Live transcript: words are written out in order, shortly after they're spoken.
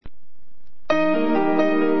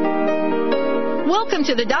Welcome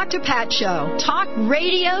to the Dr. Pat Show. Talk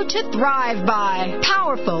radio to thrive by.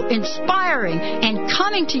 Powerful, inspiring, and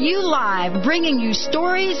coming to you live, bringing you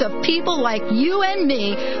stories of people like you and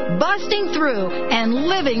me busting through and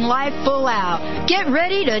living life full out. Get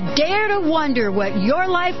ready to dare to wonder what your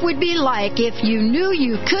life would be like if you knew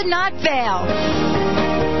you could not fail.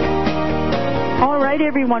 All right,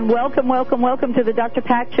 everyone, welcome to the Dr.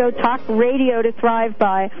 Pat Show, Talk Radio to Thrive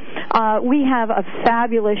By. We have a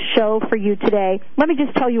fabulous show for you today. Let me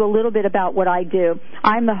just tell you a little bit about what I do.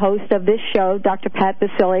 I'm the host of this show, Dr. Pat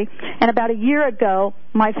Basile, and about a year ago,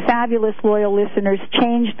 my fabulous loyal listeners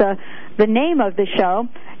changed the name of the show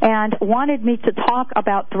and wanted me to talk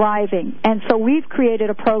about thriving. And so we've created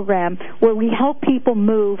a program where we help people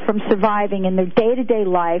move from surviving in their day-to-day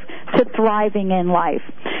life to thriving in life.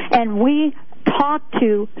 And we talk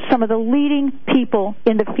to some of the leading people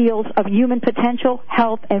in the fields of human potential,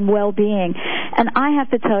 health, and well-being. And I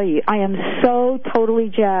have to tell you, I am so totally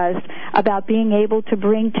jazzed about being able to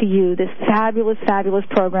bring to you this fabulous, fabulous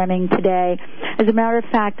programming today. As a matter of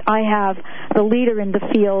fact, I have the leader in the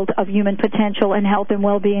field of human potential and health and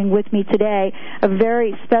well-being with me today, a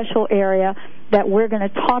very special area that we're going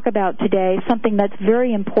to talk about today. Something that's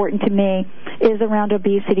very important to me is around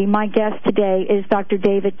obesity. My guest today is Dr.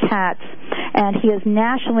 David Katz, and he is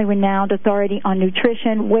nationally renowned authority on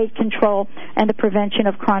nutrition, weight control, and the prevention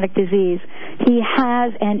of chronic disease. He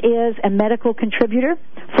has and is a medical contributor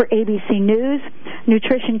for ABC News,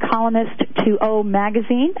 nutrition columnist to O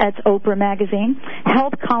Magazine, that's Oprah Magazine,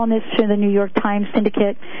 health columnist to the New York Times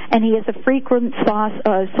Syndicate, and he is a frequent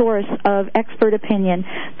source of expert opinion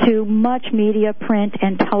to much media, print,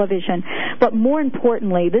 and television. But more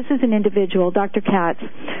importantly, this is an individual, Dr. Katz,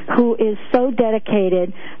 who is so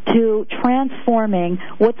dedicated to transforming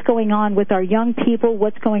what's going on with our young people,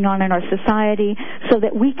 what's going on in our society, so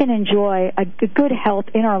that we can enjoy a good health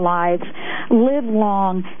in our lives, live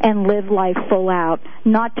long, and live life full out,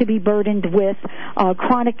 not to be burdened with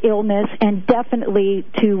chronic illness, and definitely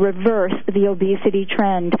to reverse the obesity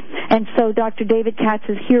trend. And so Dr. David Katz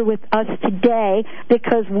is here with us today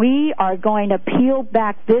because we are going to peel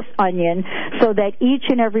back this onion so that each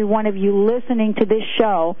and every one of you listening to this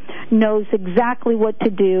show knows exactly what to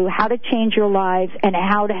do, how to change your lives, and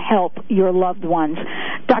how to help your loved ones.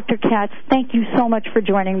 Dr. Katz, thank you so much for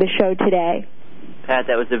joining the show today. Pat,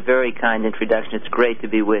 that was a very kind introduction. It's great to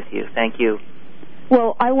be with you. Thank you.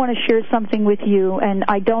 Well, I want to share something with you, and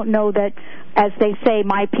I don't know that, as they say,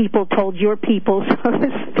 my people told your people, so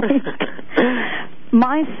to speak.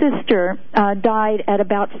 My sister died at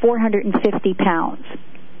about 450 pounds.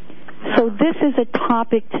 So this is a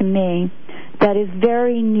topic to me that is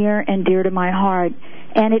very near and dear to my heart,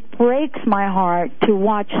 and it breaks my heart to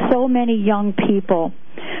watch so many young people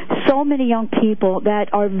that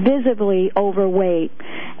are visibly overweight,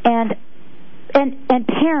 and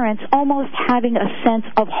parents almost having a sense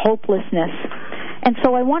of hopelessness. And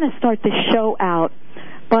so I want to start the show out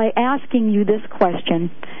by asking you this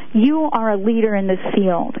question. You are a leader in this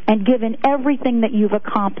field, and given everything that you've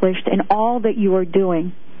accomplished and all that you are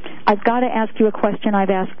doing, I've got to ask you a question I've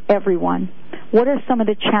asked everyone. What are some of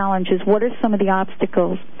the challenges, what are some of the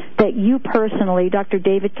obstacles that you personally, Dr.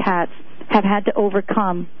 David Katz, have had to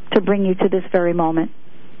overcome to bring you to this very moment?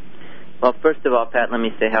 Well, first of all, Pat, let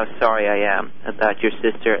me say how sorry I am about your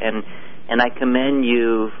sister, and I commend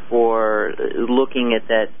you for looking at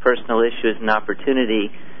that personal issue as an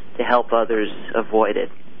opportunity to help others avoid it.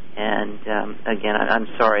 And, again, I'm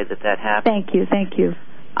sorry that happened. Thank you.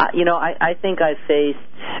 I think I've faced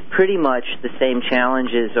pretty much the same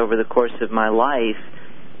challenges over the course of my life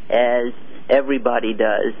as everybody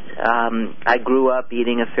does. I grew up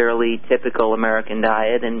eating a fairly typical American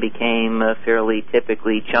diet and became a fairly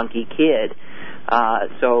typically chunky kid.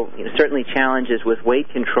 So certainly challenges with weight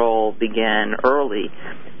control began early.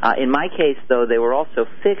 In my case, though, they were also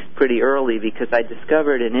fixed pretty early because I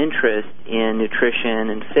discovered an interest in nutrition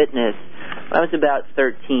and fitness when I was about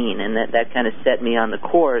 13, and that kind of set me on the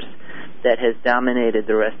course that has dominated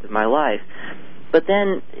the rest of my life. But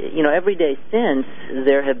then, every day since,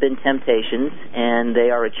 there have been temptations, and they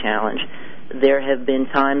are a challenge. There have been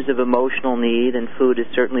times of emotional need, and food is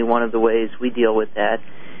certainly one of the ways we deal with that.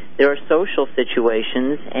 There are social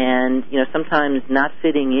situations, and, sometimes not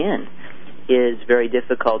fitting in is very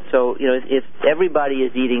difficult. So, if everybody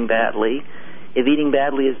is eating badly, if eating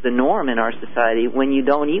badly is the norm in our society, when you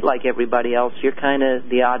don't eat like everybody else, you're kind of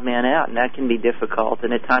the odd man out, and that can be difficult.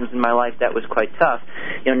 And at times in my life, that was quite tough.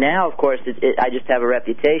 Now, of course, I just have a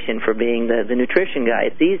reputation for being the nutrition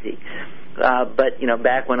guy. It's easy. But,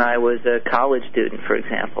 back when I was a college student, for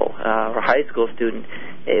example, or a high school student,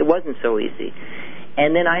 it wasn't so easy.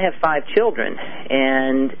 And then I have 5 children,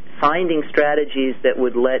 and finding strategies that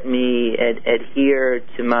would let me adhere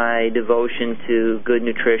to my devotion to good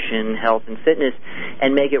nutrition, health, and fitness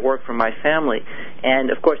and make it work for my family.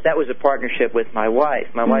 And, of course, that was a partnership with my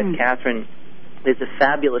wife. My wife, Catherine, is a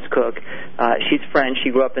fabulous cook. She's French.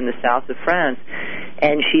 She grew up in the south of France.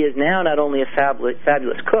 And she is now not only a fabulous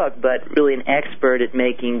cook, but really an expert at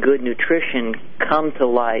making good nutrition come to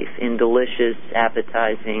life in delicious,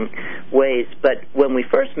 appetizing ways. But when we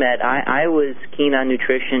first met, I was keen on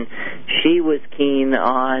nutrition. She was keen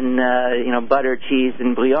on, butter, cheese,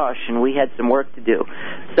 and brioche, and we had some work to do.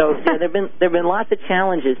 So there have been lots of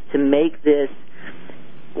challenges to make this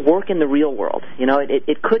work in the real world.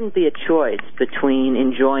 It couldn't be a choice between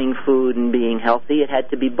enjoying food and being healthy. It had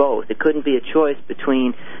to be both. It couldn't be a choice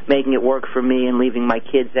between making it work for me and leaving my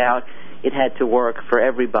kids out. It had to work for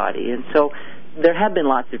everybody. And so there have been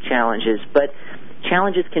lots of challenges, but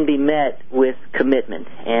challenges can be met with commitment,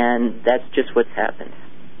 and that's just what's happened.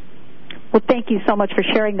 Well, thank you so much for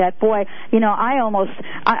sharing that. Boy,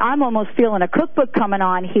 I'm almost feeling a cookbook coming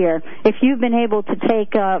on here. If you've been able to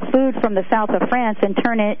take food from the south of France and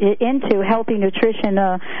turn it into healthy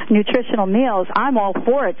nutritional meals, I'm all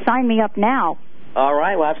for it. Sign me up now. All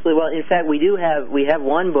right. Well, absolutely. Well, in fact, we have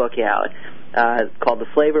one book out called The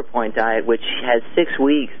Flavor Point Diet, which has 6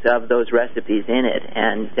 weeks of those recipes in it.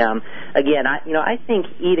 And again, I think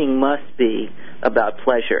eating must be about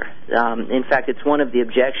pleasure. In fact, it's one of the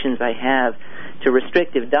objections I have to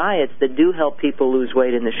restrictive diets that do help people lose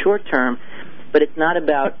weight in the short term, but it's not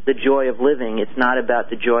about the joy of living. It's not about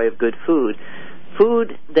the joy of good food.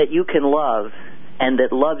 Food that you can love and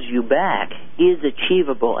that loves you back is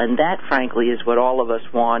achievable, and that, frankly, is what all of us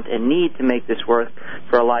want and need to make this work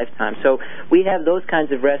for a lifetime. So we have those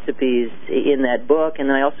kinds of recipes in that book, and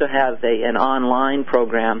then I also have an online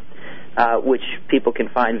program which people can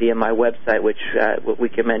find via my website, which we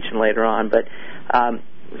can mention later on. But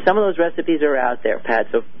some of those recipes are out there, Pat,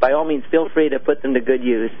 so by all means feel free to put them to good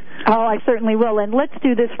use. Oh, I certainly will. And let's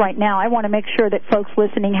do this right now. I want to make sure that folks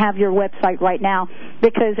listening have your website right now,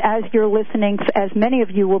 because as you're listening, as many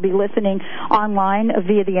of you will be listening online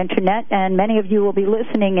via the Internet, and many of you will be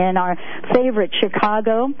listening in our favorite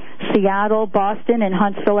Chicago, Seattle, Boston, and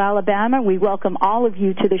Huntsville, Alabama. We welcome all of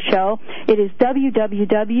you to the show. It is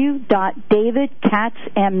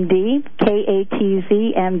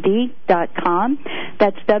www.davidkatzmd.com.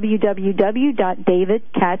 That's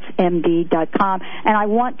www.davidkatzmd.com. And I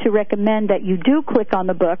want to recommend that you do click on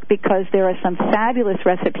the book, because there are some fabulous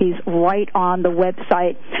recipes right on the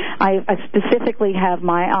website. I specifically have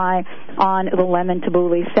my eye on the lemon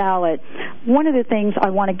tabbouleh salad. One of the things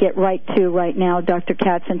I want to get right to right now, Dr.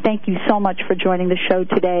 Katz, and thank you so much for joining the show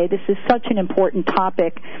today. This is such an important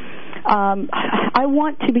topic. I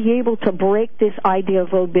want to be able to break this idea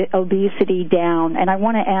of obesity down, and I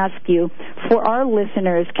want to ask you, for our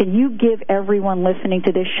listeners, can you give everyone listening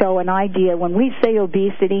to this show an idea? When we say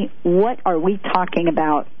obesity, what are we talking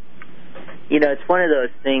about? It's one of those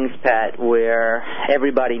things, Pat, where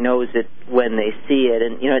everybody knows it when they see it.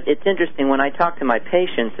 And, it's interesting, when I talk to my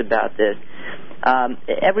patients about this,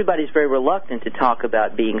 everybody's very reluctant to talk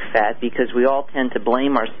about being fat, because we all tend to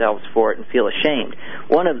blame ourselves for it and feel ashamed.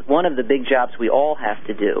 One of the big jobs we all have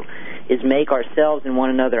to do is make ourselves and one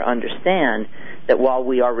another understand that while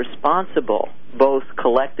we are responsible, both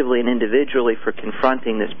collectively and individually, for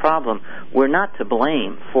confronting this problem, we're not to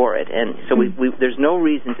blame for it. And so there's no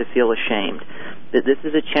reason to feel ashamed. That this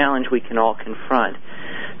is a challenge we can all confront.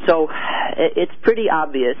 So it's pretty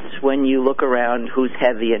obvious when you look around who's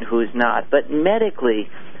heavy and who's not. But medically,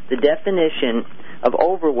 the definition of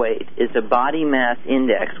overweight is a body mass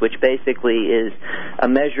index, which basically is a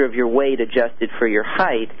measure of your weight adjusted for your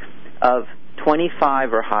height, of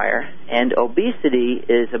 25 or higher, and obesity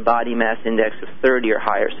is a body mass index of 30 or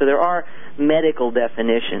higher. So there are medical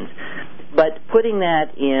definitions. But putting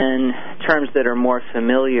that in terms that are more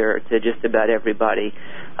familiar to just about everybody,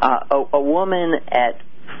 a woman at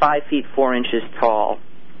 5 feet 4 inches tall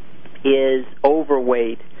is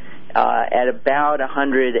overweight at about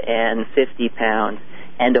 150 pounds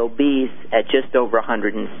and obese at just over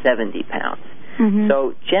 170 pounds. Mm-hmm.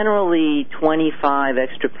 So generally 25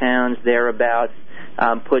 extra pounds thereabouts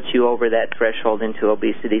puts you over that threshold into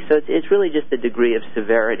obesity. So it's really just a degree of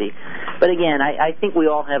severity. But again, I think we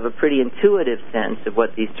all have a pretty intuitive sense of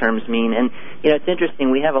what these terms mean. And, it's interesting.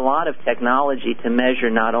 We have a lot of technology to measure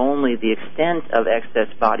not only the extent of excess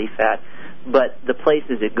body fat, but the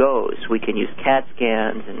places it goes. We can use CAT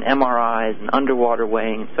scans and MRIs and underwater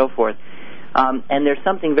weighing and so forth. And there's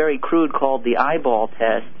something very crude called the eyeball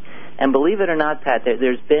test. And believe it or not, Pat,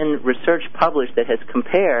 there's been research published that has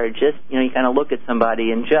compared just, you kind of look at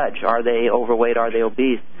somebody and judge, are they overweight, are they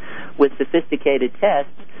obese, with sophisticated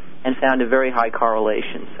tests and found a very high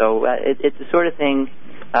correlation. So it's the sort of thing,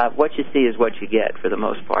 what you see is what you get for the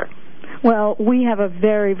most part. Well, we have a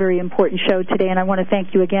very, very important show today, and I want to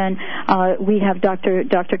thank you again. We have Dr.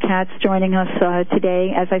 Katz joining us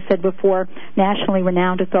today, as I said before, nationally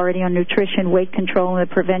renowned authority on nutrition, weight control, and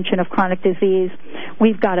the prevention of chronic disease.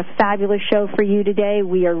 We've got a fabulous show for you today.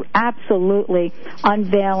 We are absolutely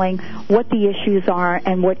unveiling what the issues are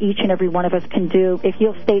and what each and every one of us can do. If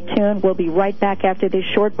you'll stay tuned, we'll be right back after this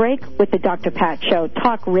short break with the Dr. Pat Show.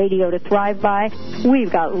 Talk radio to thrive by.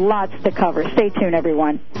 We've got lots to cover. Stay tuned,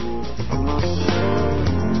 everyone.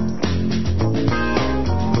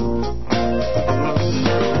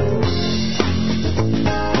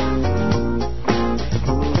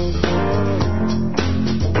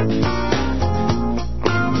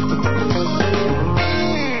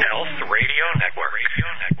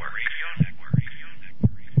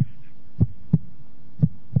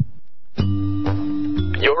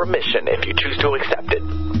 Your mission, if you choose to accept it,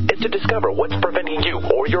 is to discover what's preventing you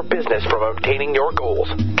or your business from obtaining your goals,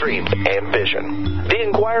 dreams, and vision. The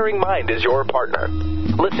Inquiring Mind is your partner.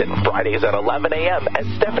 Listen Fridays at 11 a.m. as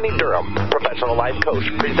Stephanie Durham, professional life coach,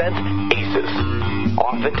 presents ACES.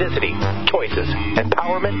 Authenticity, choices,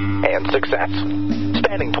 empowerment, and success.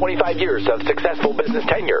 Spanning 25 years of successful business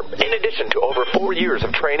tenure, in addition to over 4 years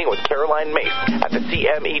of training with Caroline Mace at the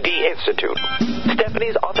CMED Institute.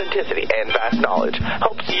 Stephanie's authenticity and vast knowledge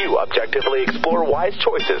helps you objectively explore wise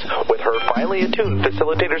choices with her finely attuned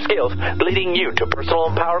facilitator skills, leading you to personal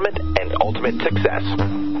empowerment and ultimate success.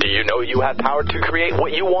 Do you know you have power to create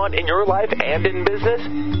what you want in your life and in business?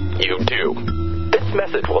 You do. This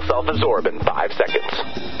message will self-absorb in 5 seconds.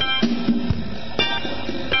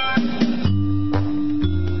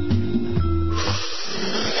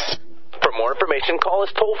 For more information, call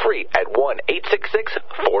us toll-free at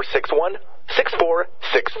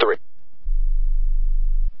 1-866-461-6463.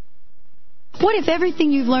 What if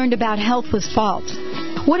everything you've learned about health was false?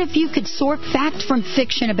 What if you could sort fact from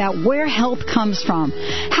fiction about where health comes from?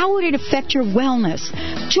 How would it affect your wellness?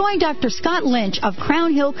 Join Dr. Scott Lynch of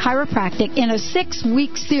Crown Hill Chiropractic in a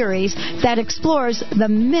 6-week series that explores the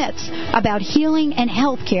myths about healing and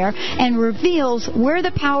health care and reveals where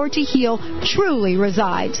the power to heal truly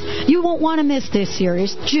resides. You won't want to miss this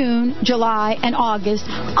series, June, July, and August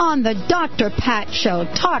on the Dr. Pat Show.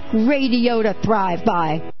 Talk radio to thrive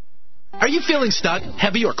by. Are you feeling stuck,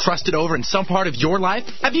 heavy, or crusted over in some part of your life?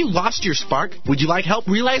 Have you lost your spark? Would you like help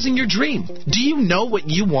realizing your dream? Do you know what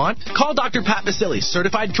you want? Call Dr. Pat Basile,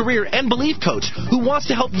 certified career and belief coach, who wants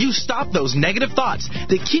to help you stop those negative thoughts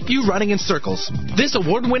that keep you running in circles. This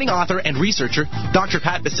award-winning author and researcher, Dr.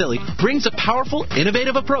 Pat Basile, brings a powerful,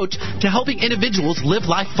 innovative approach to helping individuals live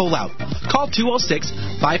life full out. Call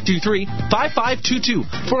 206-523-5522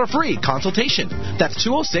 for a free consultation. That's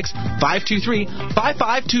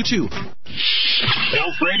 206-523-5522.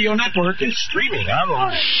 Health Radio Network is streaming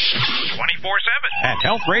online 24/7 at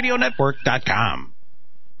healthradionetwork.com.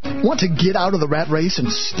 Want to get out of the rat race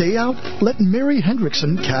and stay out? Let Mary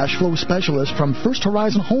Hendrickson, cash flow specialist from First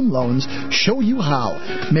Horizon Home Loans, show you how.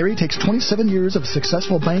 Mary takes 27 years of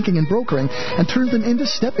successful banking and brokering and turns them into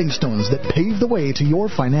stepping stones that pave the way to your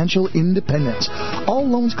financial independence. All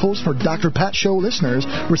loans closed for Dr. Pat Show listeners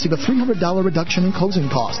receive a $300 reduction in closing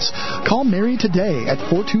costs. Call Mary today at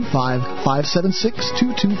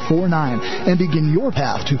 425-576-2249 and begin your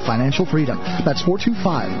path to financial freedom. That's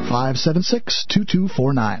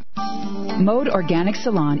 425-576-2249. Mode Organic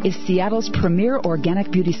Salon is Seattle's premier organic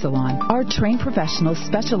beauty salon. Our trained professionals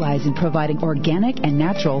specialize in providing organic and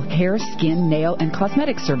natural hair, skin, nail, and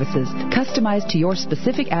cosmetic services customized to your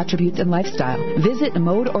specific attributes and lifestyle. Visit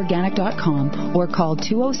modeorganic.com or call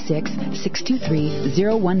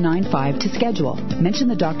 206-623-0195 to schedule. Mention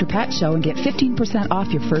the Dr. Pat Show and get 15% off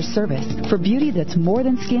your first service. For beauty that's more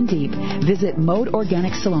than skin deep, visit Mode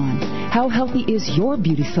Organic Salon. How healthy is your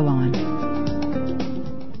beauty salon?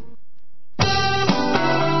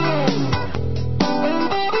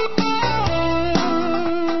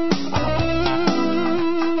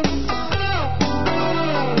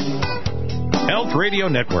 Radio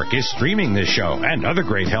Network is streaming this show and other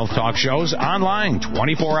great health talk shows online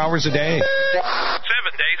 24 hours a day, 7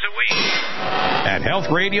 days a week at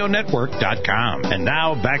healthradionetwork.com. And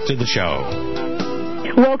now back to the show.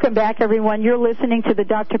 Welcome back, everyone. You're listening to the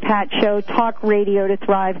Dr. Pat Show, talk radio to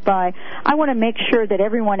thrive by. I want to make sure that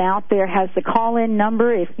everyone out there has the call-in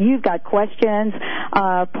number. If you've got questions,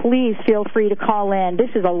 please feel free to call in. This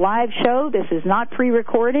is a live show. This is not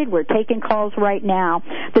pre-recorded. We're taking calls right now.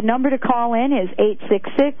 The number to call in is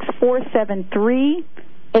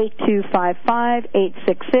 866-473-8255,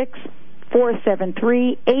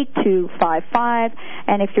 473-8255.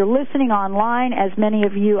 And if you're listening online, as many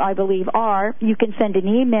of you, I believe, are, you can send an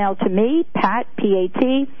email to me, Pat,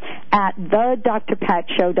 P-A-T, at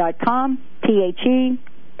thedrpatshow.com,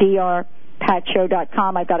 P-H-E-D-R,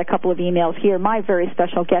 patshow.com. I've got a couple of emails here. My very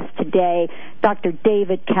special guest today, Dr.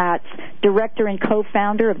 David Katz, director and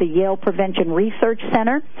co-founder of the Yale Prevention Research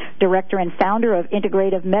Center, director and founder of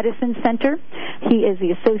Integrative Medicine Center. He is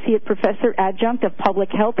the associate professor adjunct of public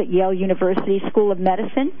health at Yale University School of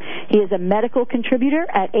Medicine. He is a medical contributor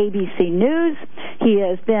at ABC News. He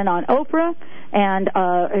has been on Oprah and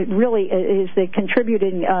really is the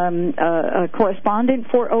contributing correspondent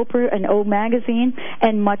for Oprah and O Magazine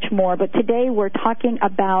and much more. But today we're talking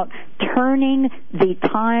about turning the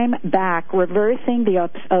time back, reversing the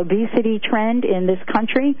obesity trend in this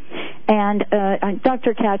country. And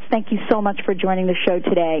Dr. Katz, thank you so much for joining the show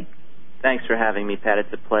today. Thanks for having me, Pat.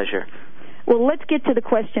 It's a pleasure. Well, let's get to the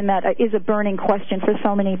question that is a burning question for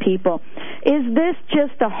so many people. Is this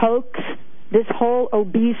just a hoax, this whole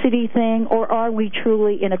obesity thing, or are we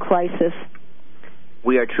truly in a crisis?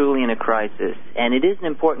 We are truly in a crisis, and it is an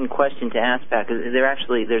important question to ask, Pat, because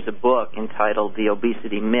there's a book entitled The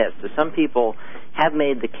Obesity Myth. So some people have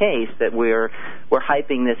made the case that we're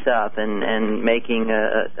hyping this up and making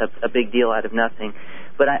a big deal out of nothing.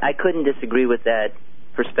 But I couldn't disagree with that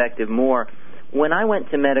perspective more. When I went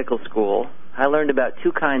to medical school, I learned about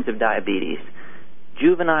two kinds of diabetes: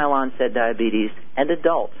 juvenile onset diabetes and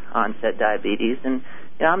adult onset diabetes. And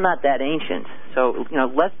I'm not that ancient, so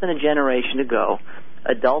less than a generation ago,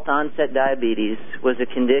 adult onset diabetes was a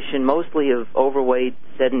condition mostly of overweight,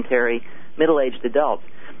 sedentary, middle-aged adults.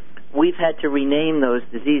 We've had to rename those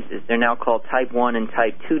diseases. They're now called type 1 and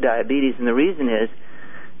type 2 diabetes, and the reason is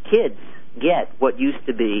kids get what used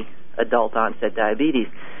to be adult onset diabetes,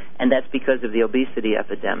 and that's because of the obesity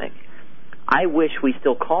epidemic. I wish we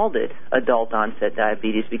still called it adult onset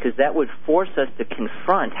diabetes, because that would force us to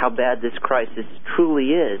confront how bad this crisis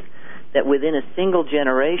truly is, that within a single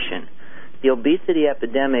generation, the obesity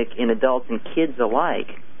epidemic in adults and kids alike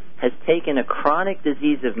has taken a chronic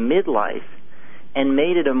disease of midlife and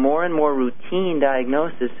made it a more and more routine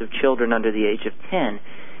diagnosis of children under the age of 10.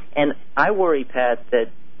 And I worry, Pat, that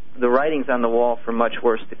the writing's on the wall for much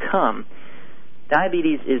worse to come.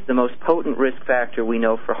 Diabetes is the most potent risk factor we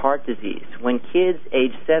know for heart disease. When kids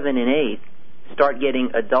age 7 and 8 start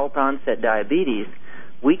getting adult onset diabetes,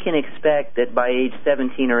 we can expect that by age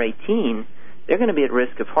 17 or 18, they're going to be at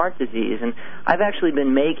risk of heart disease. And I've actually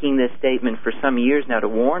been making this statement for some years now to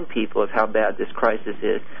warn people of how bad this crisis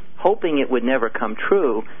is, hoping it would never come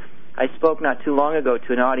true. I spoke not too long ago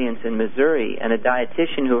to an audience in Missouri, and a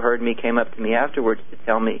dietitian who heard me came up to me afterwards to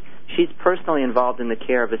tell me she's personally involved in the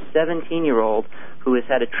care of a 17-year-old who has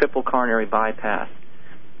had a triple coronary bypass.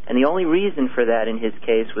 And the only reason for that in his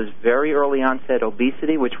case was very early onset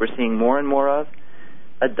obesity, which we're seeing more and more of,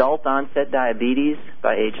 adult onset diabetes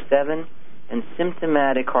by age 7, and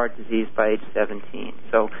symptomatic heart disease by age 17.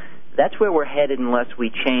 So that's where we're headed unless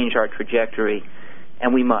we change our trajectory,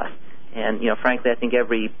 and we must. And, frankly, I think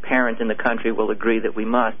every parent in the country will agree that we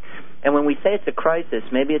must. And when we say it's a crisis,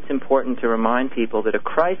 maybe it's important to remind people that a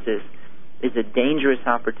crisis is a dangerous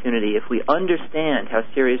opportunity. If we understand how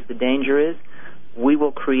serious the danger is, we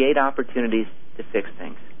will create opportunities to fix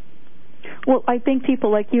things. Well, I think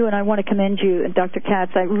people like you, and I want to commend you, Dr.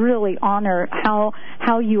 Katz, I really honor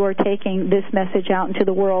how you are taking this message out into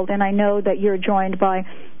the world, and I know that you're joined by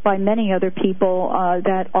many other people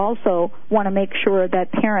that also want to make sure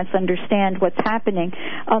that parents understand what's happening.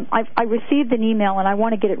 I received an email, and I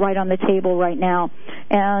want to get it right on the table right now,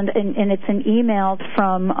 and it's an email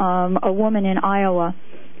from a woman in Iowa.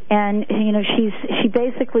 And, she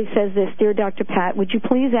basically says this: Dear Dr. Pat, would you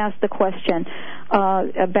please ask the question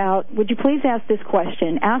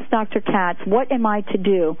Ask Dr. Katz, what am I to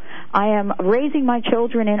do? I am raising my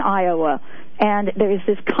children in Iowa, and there is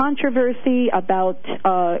this controversy about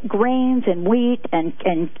grains and wheat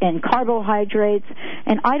and carbohydrates,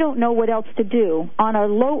 and I don't know what else to do. On our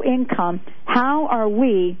low income, how are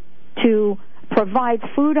we to provide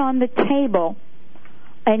food on the table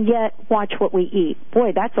and yet watch what we eat?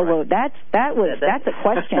 Boy, that's a load. That's a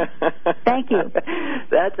question. Thank you.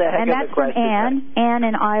 That's a heck of a question. And that's from Ann. Ann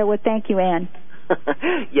in Iowa. Thank you, Ann.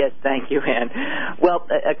 Yes, thank you, Ann. Well,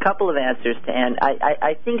 a couple of answers to Ann.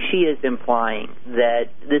 I think she is implying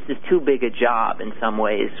that this is too big a job in some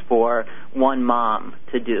ways for one mom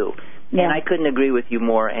to do. Yeah. And I couldn't agree with you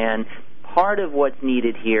more, Ann. Part of what's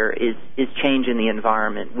needed here is change in the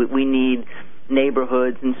environment. We need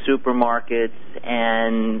neighborhoods and supermarkets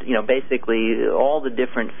and, basically all the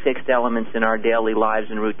different fixed elements in our daily lives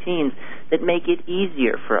and routines that make it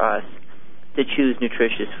easier for us to choose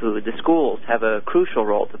nutritious food. The schools have a crucial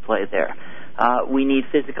role to play there. We need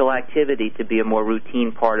physical activity to be a more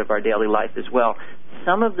routine part of our daily life as well.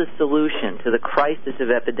 Some of the solution to the crisis of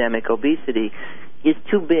epidemic obesity is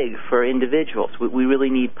too big for individuals. We really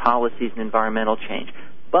need policies and environmental change.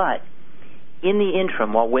 But in the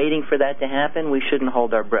interim, while waiting for that to happen, we shouldn't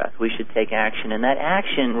hold our breath. We should take action. And that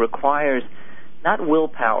action requires not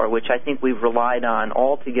willpower, which I think we've relied on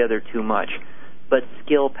altogether too much, but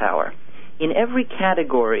skill power. In every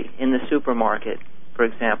category in the supermarket, for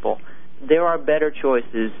example, there are better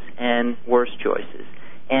choices and worse choices.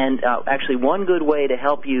 And actually, one good way to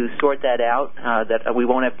help you sort that out that we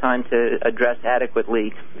won't have time to address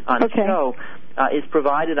adequately on the show is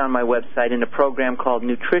provided on my website in a program called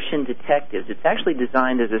Nutrition Detectives. It's actually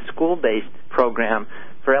designed as a school-based program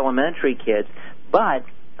for elementary kids, but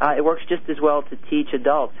it works just as well to teach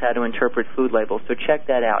adults how to interpret food labels, so check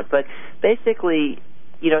that out. But basically,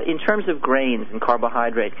 in terms of grains and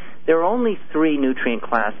carbohydrate, there are only 3 nutrient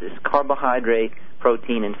classes: carbohydrate,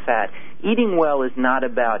 protein, and fat. Eating well is not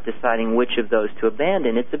about deciding which of those to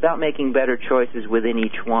abandon. It's about making better choices within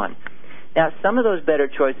each one. Now, some of those better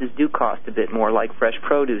choices do cost a bit more, like fresh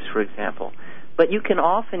produce, for example. But you can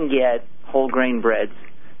often get whole grain breads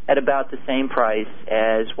at about the same price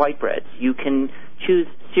as white breads. You can choose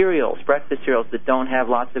cereals, breakfast cereals that don't have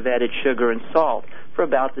lots of added sugar and salt for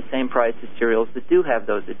about the same price as cereals that do have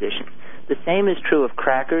those additions. The same is true of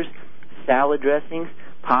crackers, salad dressings,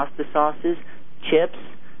 pasta sauces, chips,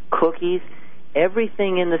 cookies.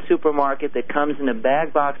 Everything in the supermarket that comes in a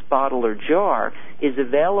bag, box, bottle, or jar is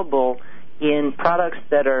available in products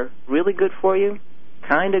that are really good for you,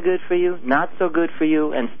 kind of good for you, not so good for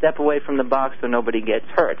you, and step away from the box so nobody gets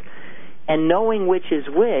hurt. And knowing which is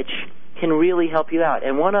which can really help you out.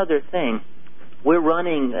 And one other thing, we're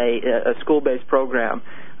running a school-based program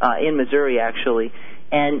in Missouri, actually,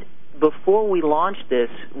 and before we launched this,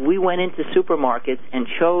 we went into supermarkets and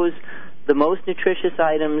chose the most nutritious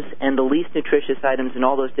items and the least nutritious items in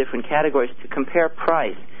all those different categories to compare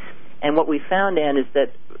price. And what we found, Ann, is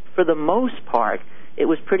that for the most part, it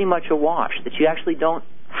was pretty much a wash, that you actually don't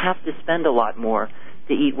have to spend a lot more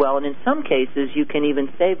to eat well. And in some cases, you can even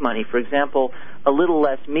save money. For example, a little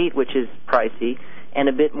less meat, which is pricey, and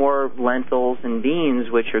a bit more lentils and beans,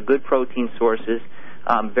 which are good protein sources,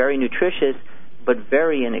 very nutritious, but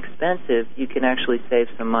very inexpensive, you can actually save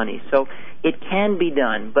some money. So it can be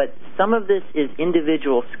done, but some of this is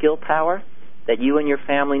individual skill power that you and your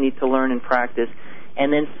family need to learn and practice,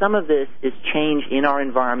 and then some of this is change in our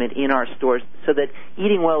environment, in our stores, so that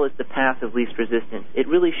eating well is the path of least resistance. It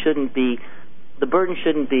really shouldn't be, the burden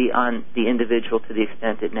shouldn't be on the individual to the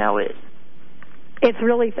extent it now is. It's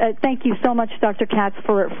really, thank you so much, Dr. Katz,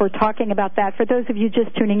 for talking about that. For those of you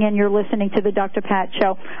just tuning in, you're listening to the Dr. Pat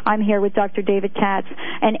Show. I'm here with Dr. David Katz.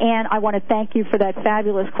 And Ann, I want to thank you for that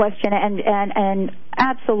fabulous question and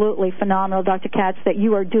absolutely phenomenal, Dr. Katz, that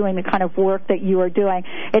you are doing the kind of work that you are doing.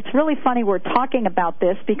 It's really funny we're talking about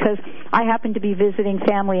this because I happen to be visiting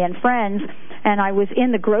family and friends, and I was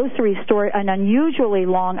in the grocery store an unusually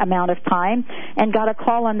long amount of time and got a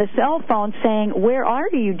call on the cell phone saying, "Where are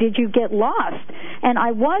you? Did you get lost?" And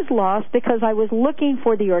I was lost because I was looking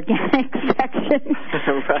for the organic section,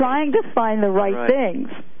 right, trying to find the right things.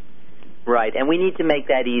 Right, and we need to make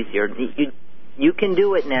that easier. You can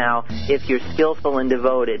do it now if you're skillful and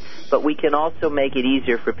devoted, but we can also make it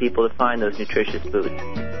easier for people to find those nutritious foods.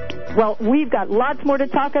 Well, we've got lots more to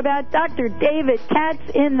talk about. Dr. David Katz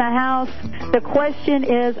in the house. The question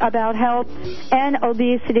is about health and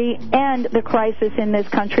obesity and the crisis in this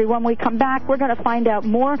country. When we come back, we're going to find out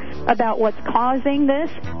more about what's causing this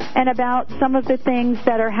and about some of the things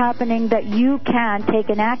that are happening that you can take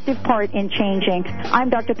an active part in changing. I'm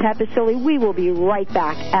Dr. Pat Baccili. We will be right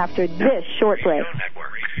back after this short break.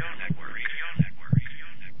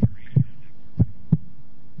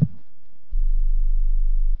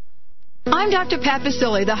 I'm Dr. Pat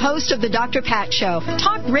Baccili, the host of the Dr. Pat Show.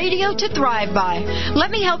 Talk radio to thrive by. Let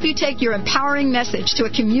me help you take your empowering message to a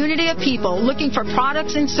community of people looking for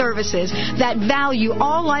products and services that value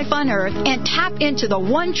all life on earth and tap into the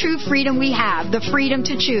one true freedom we have, the freedom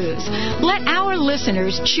to choose. Let our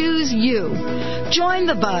listeners choose you. Join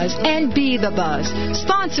the buzz and be the buzz.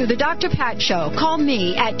 Sponsor the Dr. Pat Show. Call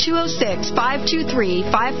me at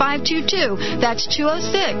 206-523-5522. That's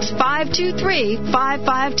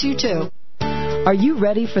 206-523-5522. Are you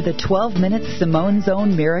ready for the 12-minute Simone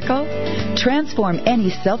Zone miracle? Transform any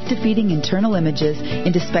self-defeating internal images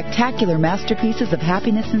into spectacular masterpieces of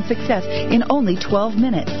happiness and success in only 12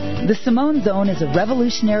 minutes. The Simone Zone is a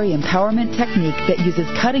revolutionary empowerment technique that uses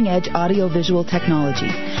cutting-edge audio-visual technology.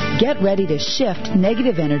 Get ready to shift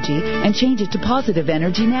negative energy and change it to positive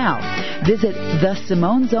energy now. Visit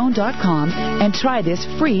thesimonezone.com and try this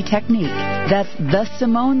free technique. That's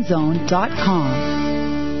thesimonezone.com.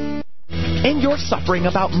 End your suffering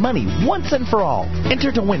about money once and for all.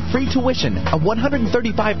 Enter to win free tuition, a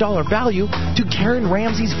 $135 value, to Karen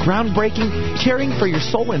Ramsey's groundbreaking Caring for Your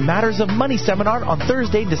Soul in Matters of Money seminar on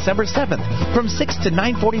Thursday, December 7th from 6 to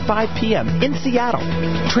 9:45 p.m. in Seattle.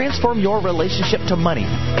 Transform your relationship to money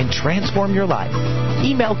and transform your life.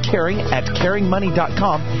 Email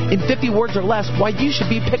caring@caringmoney.com in 50 words or less why you should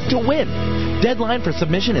be picked to win. Deadline for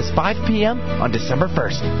submission is 5 p.m. on December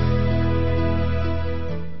 1st.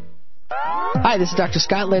 Hi, this is Dr.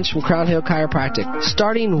 Scott Lynch from Crown Hill Chiropractic.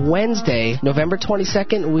 Starting Wednesday, November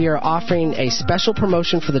 22nd, we are offering a special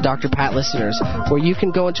promotion for the Dr. Pat listeners where you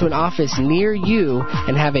can go into an office near you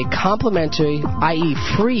and have a complimentary, i.e.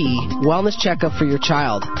 free, wellness checkup for your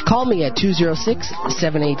child. Call me at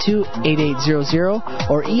 206-782-8800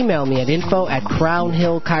 or email me at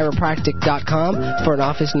info@crownhillchiropractic.com for an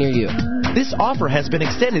office near you. This offer has been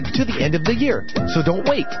extended to the end of the year, so don't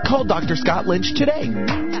wait. Call Dr. Scott Lynch today.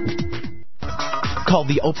 Called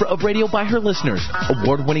the Oprah of radio by her listeners,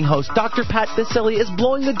 award-winning host Dr. Pat Vasily is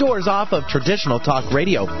blowing the doors off of traditional talk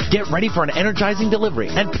radio. Get ready for an energizing delivery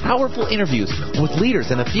and powerful interviews with leaders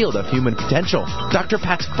in the field of human potential. Dr.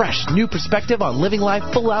 Pat's fresh, new perspective on living life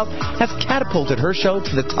full out has catapulted her show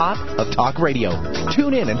to the top of talk radio.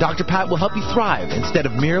 Tune in and Dr. Pat will help you thrive instead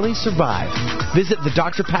of merely survive. Visit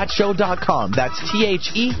thedrpatshow.com. That's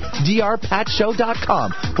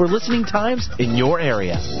THEDRPatShow.com for listening times in your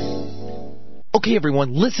area. Okay,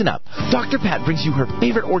 everyone, listen up. Dr. Pat brings you her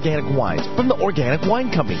favorite organic wines from the Organic Wine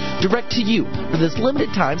Company direct to you for this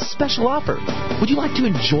limited time special offer. Would you like to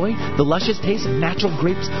enjoy the luscious taste of natural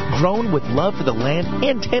grapes grown with love for the land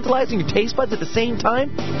and tantalizing your taste buds at the same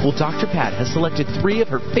time? Well, Dr. Pat has selected 3 of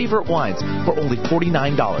her favorite wines for only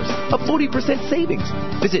 $49, a 40% savings.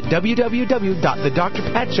 Visit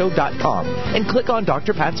www.thedrpatshow.com and click on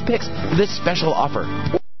Dr. Pat's Picks for this special offer.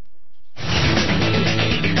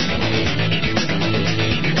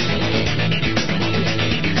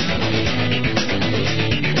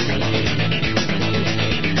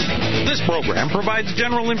 This program provides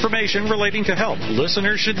general information relating to health.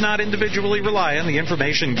 Listeners should not individually rely on the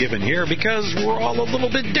information given here because we're all a little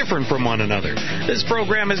bit different from one another. This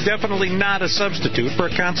program is definitely not a substitute for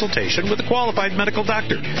a consultation with a qualified medical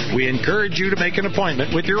doctor. We encourage you to make an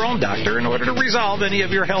appointment with your own doctor in order to resolve any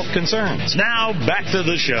of your health concerns. Now, back to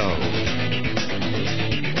the show.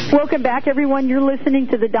 Welcome back, everyone. You're listening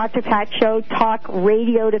to the Dr. Pat Show, talk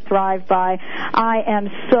radio to thrive by. I am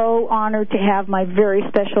so honored to have my very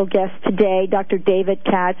special guest today, Dr. David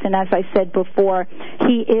Katz, and as I said before,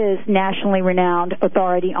 he is nationally renowned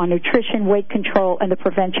authority on nutrition, weight control, and the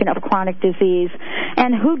prevention of chronic disease.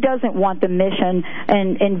 And who doesn't want the mission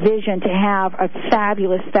and vision to have a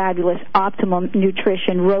fabulous, fabulous, optimum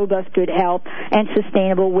nutrition, robust good health, and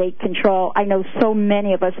sustainable weight control? I know so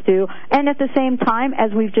many of us do. And at the same time,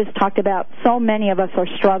 as we've just talked about, so many of us are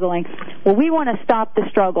struggling. Well, we want to stop the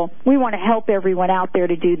struggle. We want to help everyone out there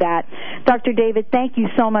to do that. Dr. David, thank you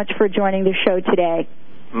so much for joining the show today.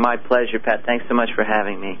 My pleasure, Pat. Thanks so much for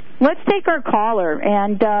having me. Let's take our caller,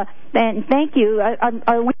 and thank you. Are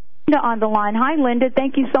Linda on the line? Hi, Linda.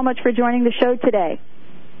 Thank you so much for joining the show today.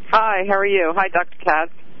 Hi, how are you? Hi, Dr.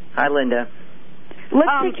 Katz. Hi, Linda.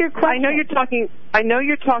 Let's take your question. I know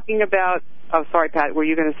you're talking about. Oh, sorry, Pat. Were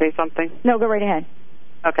you going to say something? No, go right ahead.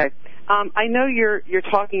 Okay. I know you're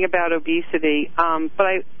talking about obesity, but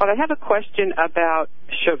I have a question about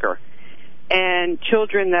sugar and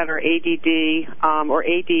children that are ADD or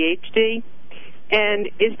ADHD. And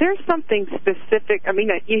is there something specific? I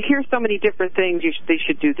mean, you hear so many different things. They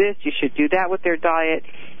should do this, you should do that with their diet.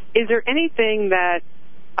 Is there anything that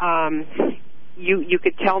you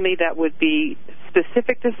could tell me that would be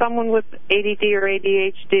specific to someone with ADD or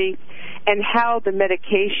ADHD, and how the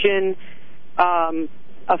medication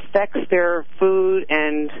affects their food?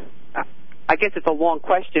 And I guess it's a long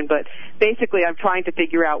question, but basically I'm trying to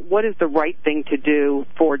figure out what is the right thing to do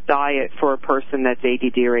for diet for a person that's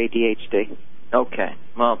ADD or ADHD. Okay.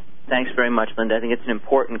 Well, thanks very much, Linda. I think it's an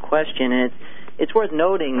important question, and it's worth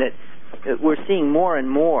noting that we're seeing more and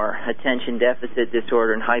more attention deficit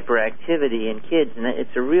disorder and hyperactivity in kids, and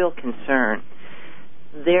it's a real concern.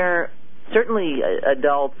 There certainly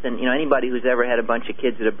adults and anybody who's ever had a bunch of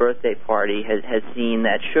kids at a birthday party has seen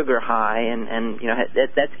that sugar high, and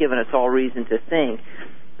that's given us all reason to think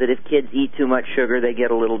that if kids eat too much sugar, they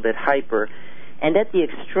get a little bit hyper. And at the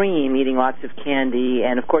extreme, eating lots of candy,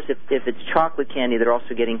 and of course if it's chocolate candy, they're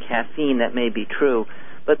also getting caffeine, that may be true.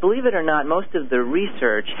 But believe it or not, most of the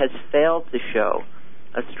research has failed to show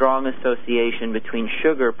a strong association between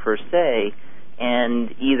sugar per se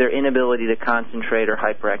and either inability to concentrate or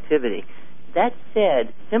hyperactivity. That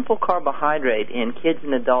said, simple carbohydrate in kids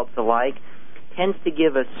and adults alike tends to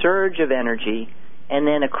give a surge of energy and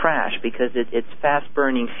then a crash because it's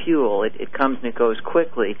fast-burning fuel. It comes and it goes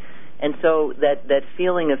quickly. And so that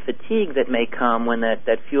feeling of fatigue that may come when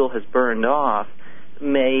that fuel has burned off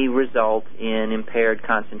may result in impaired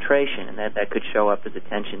concentration, and that could show up as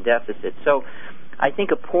attention deficit. So I think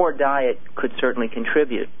a poor diet could certainly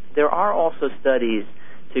contribute. There are also studies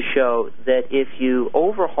to show that if you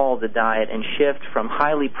overhaul the diet and shift from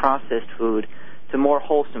highly processed food to more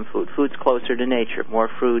wholesome food, foods closer to nature, more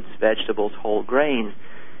fruits, vegetables, whole grains,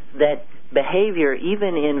 that behavior,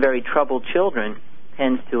 even in very troubled children,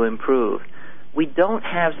 tends to improve. We don't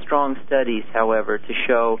have strong studies, however, to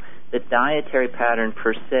show that dietary pattern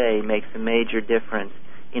per se makes a major difference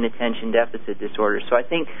in attention deficit disorders. So I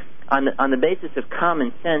think on the basis of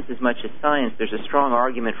common sense as much as science, there's a strong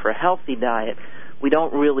argument for a healthy diet. We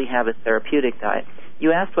don't really have a therapeutic diet.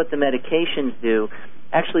 You asked what the medications do.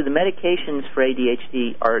 Actually, the medications for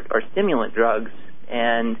ADHD are stimulant drugs,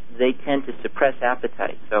 and they tend to suppress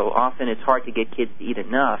appetite. So often it's hard to get kids to eat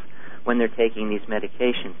enough when they're taking these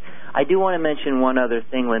medications. I do want to mention one other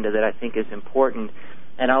thing, Linda, that I think is important.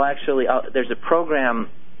 And there's a program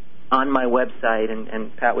on my website,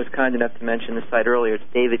 and Pat was kind enough to mention the site earlier. It's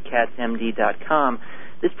davidkatzmd.com.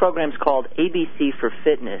 This program is called ABC for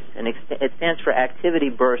Fitness, and it stands for Activity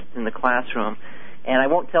Bursts in the Classroom. And I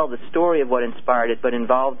won't tell the story of what inspired it, but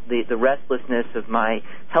involved the restlessness of my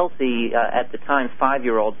healthy, at the time,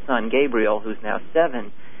 5-year-old son, Gabriel, who's now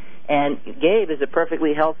 7. And Gabe is a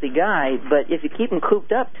perfectly healthy guy, but if you keep him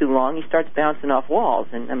cooped up too long, he starts bouncing off walls.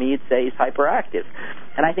 And, you'd say he's hyperactive.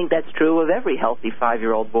 And I think that's true of every healthy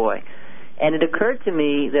 5-year-old boy. And it occurred to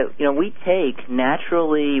me that, we take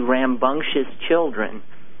naturally rambunctious children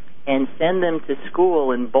and send them to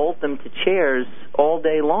school and bolt them to chairs all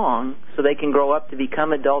day long so they can grow up to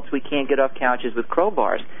become adults we can't get off couches with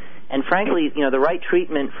crowbars. And frankly, the right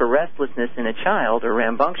treatment for restlessness in a child or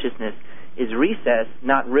rambunctiousness is recess,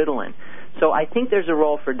 not Ritalin. So I think there's a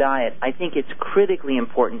role for diet. I think it's critically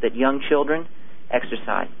important that young children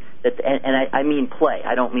exercise. I mean play.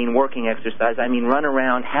 I don't mean working exercise. I mean run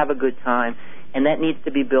around, have a good time, and that needs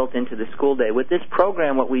to be built into the school day. With this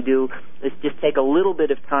program, what we do is just take a little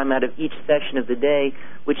bit of time out of each session of the day,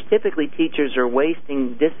 which typically teachers are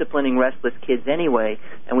wasting disciplining restless kids anyway,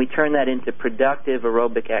 and we turn that into productive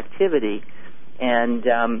aerobic activity. And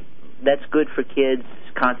that's good for kids'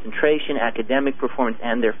 concentration, academic performance,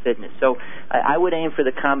 and their fitness. So I would aim for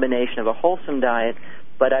the combination of a wholesome diet,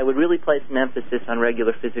 but I would really place an emphasis on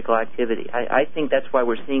regular physical activity. I think that's why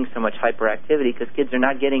we're seeing so much hyperactivity, because kids are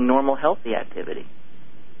not getting normal, healthy activity.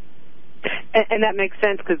 And that makes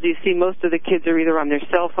sense, because you see most of the kids are either on their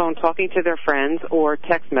cell phone talking to their friends or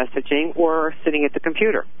text messaging or sitting at the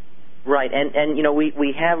computer. Right, and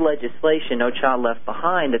we have legislation, No Child Left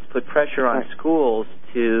Behind, that's put pressure on schools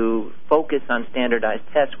to focus on standardized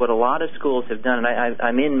tests. What a lot of schools have done, and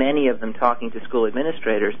I'm in many of them talking to school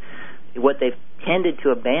administrators, what they've tended to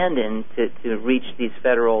abandon to reach these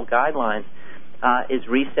federal guidelines is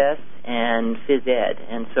recess and phys ed.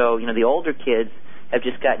 And so, the older kids have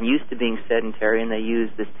just gotten used to being sedentary, and they use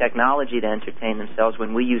this technology to entertain themselves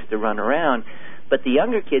when we used to run around. But the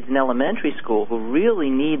younger kids in elementary school who really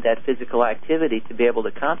need that physical activity to be able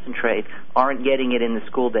to concentrate aren't getting it in the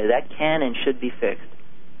school day. That can and should be fixed.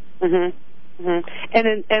 Mm-hmm.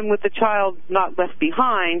 Mm-hmm. And with the child not left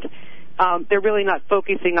behind, they're really not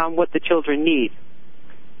focusing on what the children need.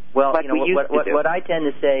 Well, like what I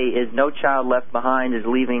tend to say is No Child Left Behind is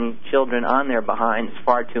leaving children on their behinds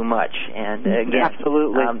far too much. And again,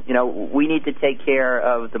 absolutely, we need to take care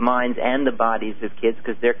of the minds and the bodies of kids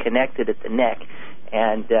because they're connected at the neck,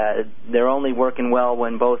 and they're only working well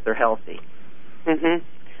when both are healthy. Mm-hmm.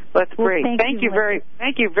 That's great. Well, thank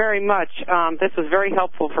you very much. This was very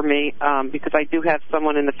helpful for me because I do have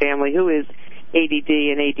someone in the family who is ADD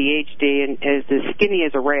and ADHD and is as skinny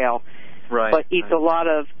as a rail. Right. But eats a lot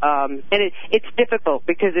of, and it's difficult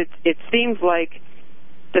because it seems like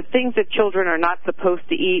the things that children are not supposed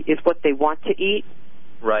to eat is what they want to eat.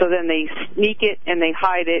 Right. So then they sneak it and they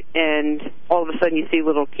hide it, and all of a sudden you see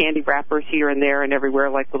little candy wrappers here and there and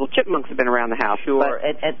everywhere, like little chipmunks have been around the house. Sure.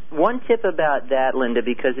 And one tip about that, Linda,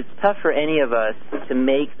 because it's tough for any of us to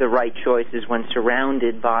make the right choices when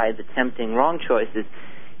surrounded by the tempting wrong choices,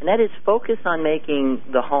 and that is focus on making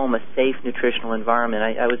the home a safe, nutritional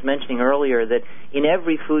environment. I was mentioning earlier that in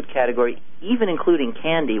every food category, even including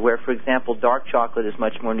candy, where, for example, dark chocolate is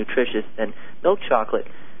much more nutritious than milk chocolate,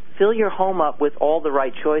 fill your home up with all the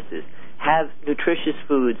right choices. Have nutritious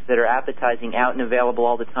foods that are appetizing, out and available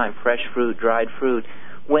all the time, fresh fruit, dried fruit.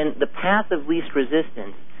 When the path of least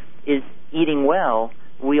resistance is eating well,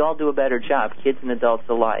 we all do a better job, kids and adults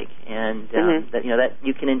alike. And that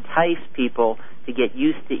you can entice people to get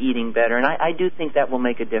used to eating better. And I do think that will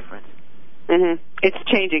make a difference. It's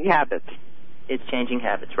changing habits. It's changing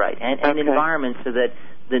habits, right. And environments so that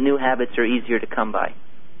the new habits are easier to come by.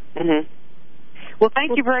 Well,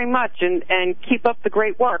 thank you very much, and keep up the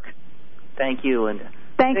great work. Thank you, Linda.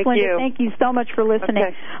 Thanks, Linda. Thank you so much for listening.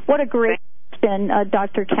 Okay. What a great question,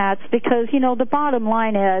 Dr. Katz, because, the bottom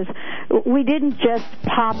line is we didn't just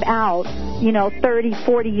pop out, 30,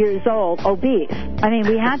 40 years old obese. I mean,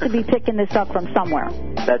 we had to be picking this up from somewhere.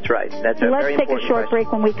 That's right. That's a very important question. Let's take a short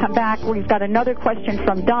break. When we come back, we've got another question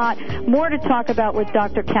from Dot. More to talk about with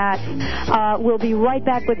Dr. Katz. We'll be right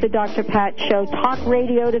back with the Dr. Pat Show. Talk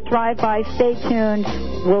radio to thrive by. Stay tuned.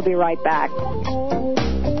 We'll be right back.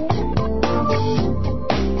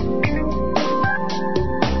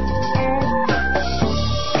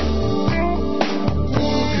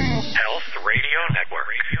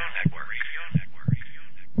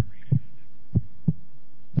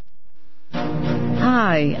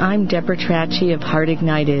 Hi, I'm Deborah Trachy of Heart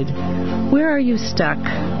Ignited. Where are you stuck?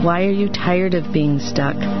 Why are you tired of being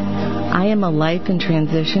stuck? I am a life and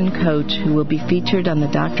transition coach who will be featured on the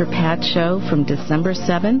Dr. Pat Show from December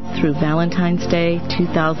 7th through Valentine's Day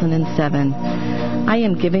 2007. I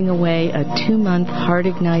am giving away a 2-month Heart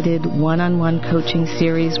Ignited one-on-one coaching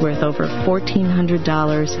series worth over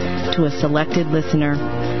 $1,400 to a selected listener.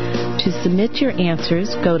 To submit your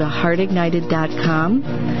answers, go to heartignited.com,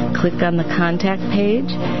 click on the contact page,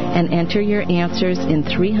 and enter your answers in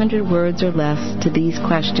 300 words or less to these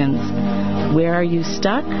questions. Where are you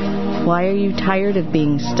stuck? Why are you tired of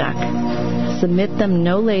being stuck? Submit them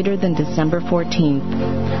no later than December 14th.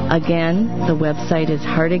 Again, the website is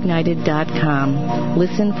heartignited.com.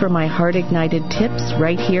 Listen for my Heart Ignited tips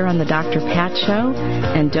right here on the Dr. Pat Show,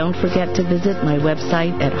 and don't forget to visit my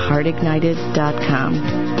website at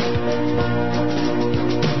heartignited.com.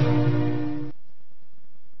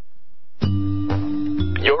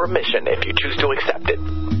 Your mission, if you choose to accept it,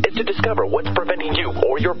 is to discover what's preventing you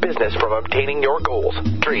or your business from obtaining your goals,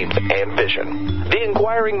 dreams, and vision. The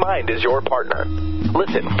Inquiring Mind is your partner.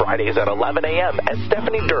 Listen Fridays at 11 a.m. as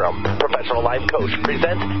Stephanie Durham, professional life coach,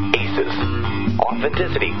 presents ACES.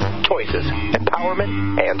 Authenticity, choices, empowerment,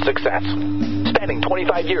 and success. Spanning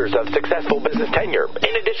 25 years of successful business tenure,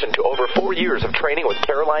 in addition to over 4 years of training with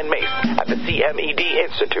Caroline Mace at the CMED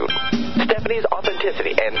Institute, Stephanie's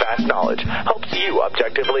authenticity and vast knowledge helps you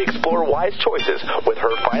objectively explore wise choices with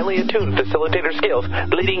her finely attuned facilitator skills,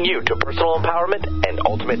 leading you to personal empowerment and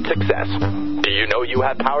ultimate success. Do you know you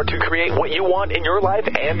have power to create what you want in your life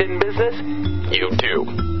and in business? You do.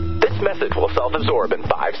 This message will self-absorb in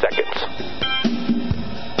 5 seconds.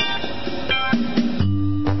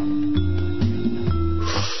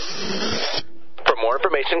 For more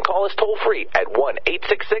information, call us toll-free at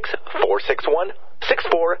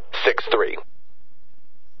 1-866-461-6463.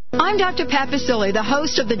 I'm Dr. Pat Basile, the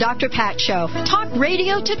host of the Dr. Pat Show. Talk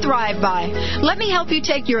radio to thrive by. Let me help you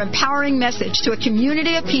take your empowering message to a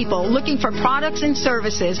community of people looking for products and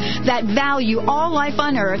services that value all life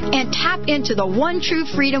on earth and tap into the one true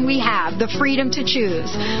freedom we have, the freedom to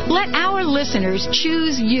choose. Let our listeners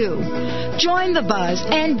choose you. Join the buzz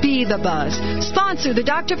and be the buzz. Sponsor the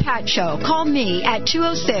Dr. Pat Show. Call me at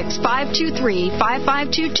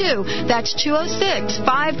 206-523-5522. That's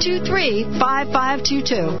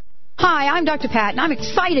 206-523-5522. Hi, I'm Dr. Pat, and I'm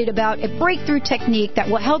excited about a breakthrough technique that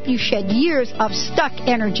will help you shed years of stuck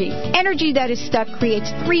energy. Energy that is stuck creates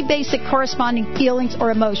 3 basic corresponding feelings or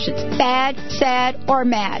emotions: bad, sad, or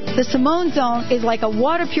mad. The Simone Zone is like a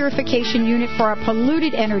water purification unit for our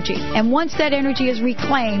polluted energy. And once that energy is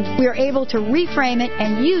reclaimed, we are able to reframe it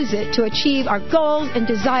and use it to achieve our goals and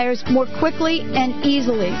desires more quickly and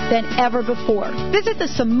easily than ever before. Visit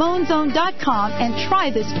thesimonezone.com and try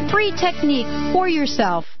this free technique for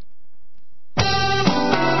yourself.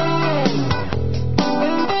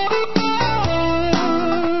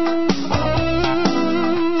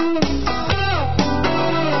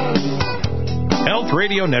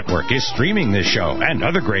 Radio Network is streaming this show and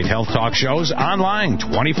other great health talk shows online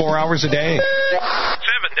 24 hours a day. 7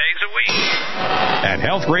 days a week. At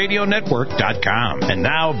healthradionetwork.com. And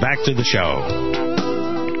now back to the show.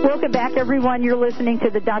 Welcome back, everyone. You're listening to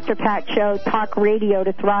the Dr. Pat Show, Talk Radio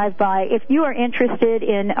to Thrive By. If you are interested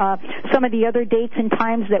in some of the other dates and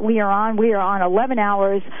times that we are on 11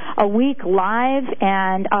 hours a week live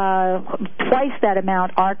and twice that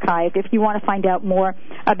amount archived. If you want to find out more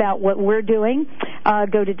about what we're doing,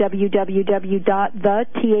 go to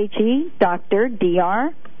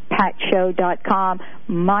www.thepatshow.com.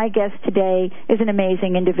 My guest today is an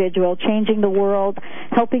amazing individual, changing the world,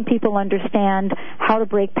 helping people understand how to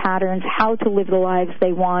break patterns, how to live the lives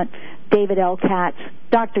they want. David L. Katz,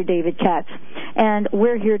 Dr. David Katz. And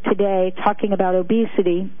we're here today talking about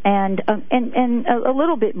obesity and a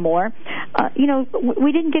little bit more.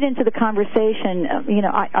 We didn't get into the conversation,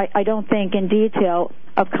 I don't think in detail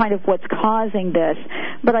of kind of what's causing this,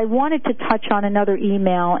 but I wanted to touch on another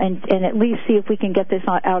email and at least see if we can get this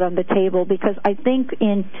out on the table, because I think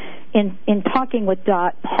in talking with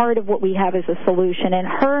Dot, part of what we have is a solution, and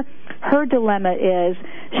her dilemma is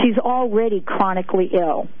she's already chronically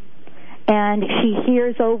ill. And she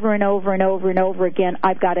hears over and over and over and over again,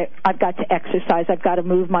 I've got to exercise, I've got to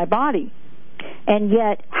move my body. And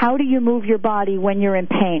yet, how do you move your body when you're in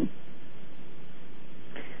pain?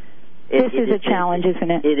 This is a challenge,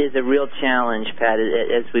 isn't it? It is a real challenge, Pat,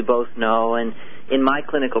 as we both know. And in my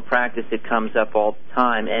clinical practice, it comes up all the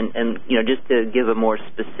time. And just to give a more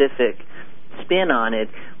specific spin on it,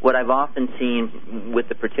 what I've often seen with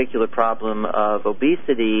the particular problem of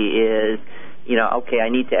obesity is, okay, I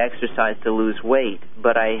need to exercise to lose weight,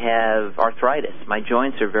 but I have arthritis. My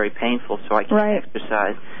joints are very painful, so I can't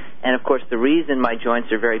exercise. And, of course, the reason my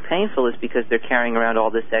joints are very painful is because they're carrying around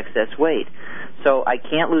all this excess weight. So I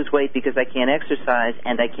can't lose weight because I can't exercise,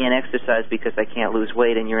 and I can't exercise because I can't lose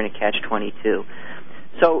weight, and you're in a catch-22.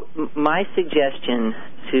 So my suggestion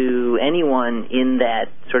to anyone in that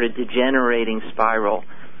sort of degenerating spiral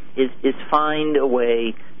is find a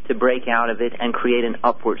way to break out of it and create an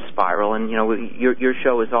upward spiral. And, your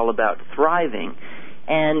show is all about thriving.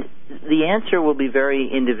 And the answer will be very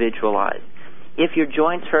individualized. If your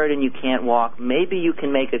joints hurt and you can't walk, maybe you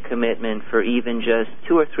can make a commitment for even just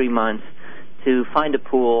 2 or 3 months to find a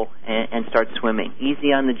pool and start swimming.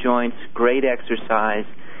 Easy on the joints, great exercise,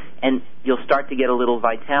 and you'll start to get a little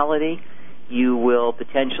vitality. You will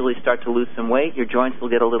potentially start to lose some weight. Your joints will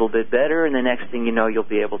get a little bit better, and the next thing you know, you'll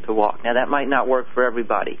be able to walk. Now, that might not work for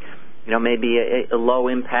everybody. Maybe a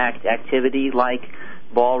low-impact activity like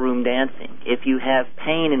ballroom dancing. If you have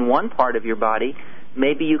pain in one part of your body,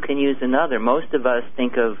 maybe you can use another. Most of us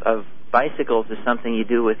think of bicycles as something you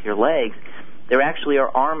do with your legs. There actually are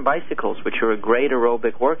arm bicycles, which are a great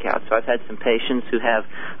aerobic workout. So I've had some patients who have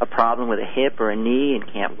a problem with a hip or a knee and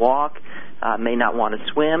can't walk, may not want to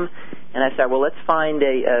swim. And I said, well, let's find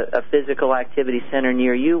a physical activity center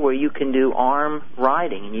near you where you can do arm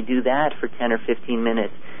riding. And you do that for 10 or 15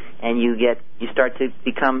 minutes. And you start to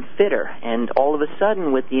become fitter. And all of a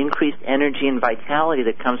sudden, with the increased energy and vitality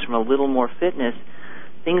that comes from a little more fitness,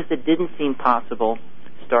 things that didn't seem possible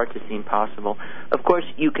start to seem possible. Of course,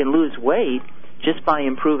 you can lose weight just by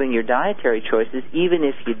improving your dietary choices, even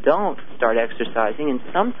if you don't start exercising. And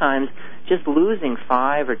sometimes just losing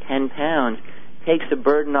 5 or 10 pounds takes a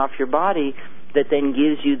burden off your body that then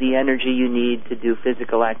gives you the energy you need to do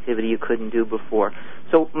physical activity you couldn't do before.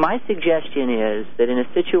 So my suggestion is that in a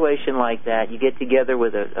situation like that, you get together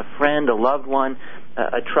with a friend, a loved one,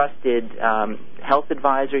 a trusted health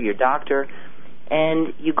advisor, your doctor,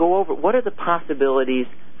 and you go over what are the possibilities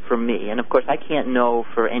for me. And, of course, I can't know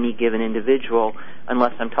for any given individual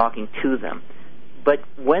unless I'm talking to them. But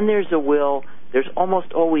when there's a will, there's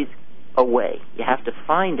almost always a way. You have to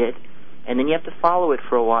find it, and then you have to follow it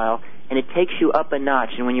for a while, and it takes you up a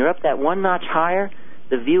notch. And when you're up that one notch higher,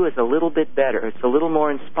 the view is a little bit better. It's a little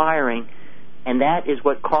more inspiring, and that is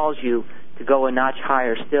what calls you to go a notch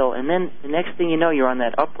higher still. And then the next thing you know, you're on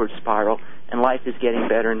that upward spiral, and life is getting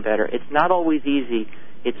better and better. It's not always easy.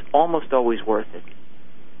 It's almost always worth it.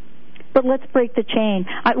 But let's break the chain.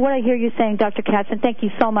 What I hear you saying, Dr. Katz, and thank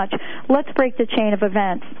you so much, let's break the chain of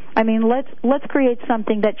events. I mean, let's create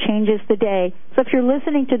something that changes the day. So if you're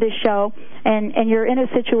listening to this show and you're in a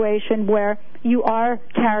situation where you are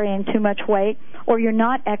carrying too much weight or you're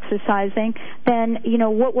not exercising, then,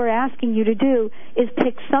 what we're asking you to do is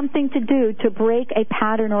pick something to do to break a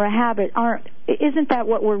pattern or a habit. Isn't that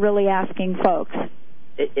what we're really asking folks?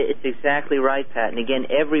 It's exactly right, Pat. And again,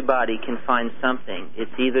 everybody can find something.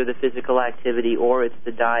 It's either the physical activity, or it's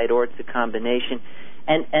the diet, or it's a combination.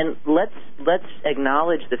 And let's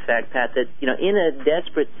acknowledge the fact, Pat, that in a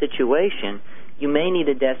desperate situation, you may need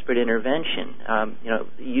a desperate intervention.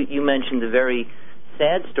 You mentioned a very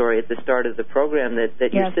sad story at the start of the program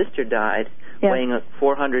that your sister died weighing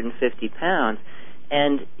 450 pounds.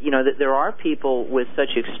 And, that there are people with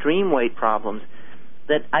such extreme weight problems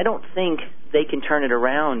that I don't think they can turn it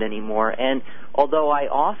around anymore. And although I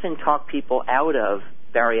often talk people out of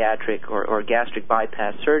bariatric or gastric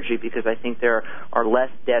bypass surgery because I think there are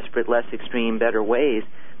less desperate, less extreme, better ways,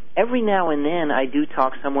 every now and then I do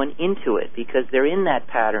talk someone into it because they're in that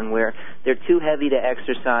pattern where they're too heavy to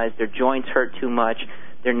exercise, their joints hurt too much,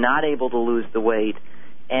 they're not able to lose the weight,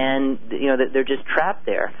 and they're just trapped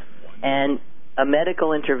there. And a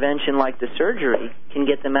medical intervention like the surgery can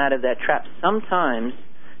get them out of that trap. Sometimes,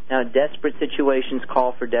 now, desperate situations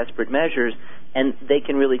call for desperate measures, and they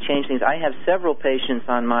can really change things. I have several patients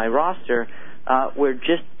on my roster where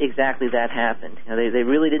just exactly that happened. They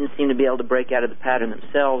really didn't seem to be able to break out of the pattern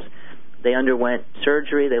themselves. They underwent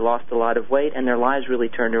surgery, they lost a lot of weight, and their lives really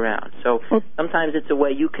turned around. So sometimes it's a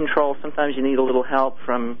way you control, sometimes you need a little help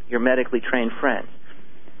from your medically trained friends.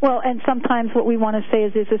 Well, and sometimes what we want to say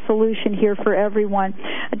is there's a solution here for everyone.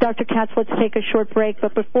 Dr. Katz, let's take a short break,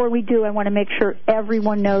 but before we do, I want to make sure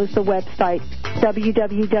everyone knows the website,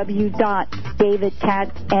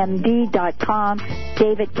 www.davidkatzmd.com,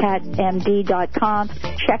 davidkatzmd.com.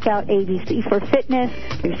 Check out ABC for Fitness.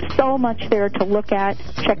 There's so much there to look at.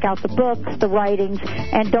 Check out the books, the writings,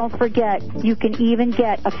 and don't forget, you can even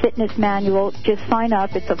get a fitness manual. Just sign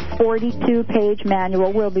up. It's a 42-page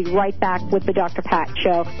manual. We'll be right back with the Dr. Pat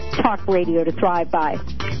Show. Talk radio to thrive by. Health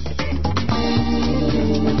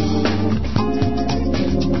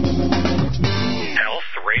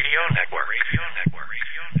Radio Network.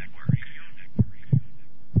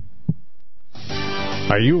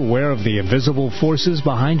 Are you aware of the invisible forces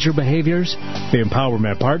behind your behaviors? The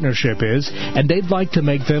Empowerment Partnership is, and they'd like to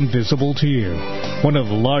make them visible to you. One of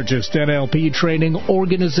the largest NLP training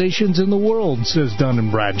organizations in the world, says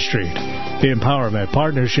Dun & Bradstreet. The Empowerment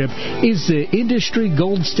Partnership is the industry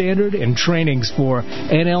gold standard in trainings for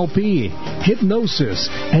NLP, hypnosis,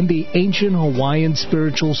 and the ancient Hawaiian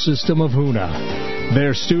spiritual system of Huna.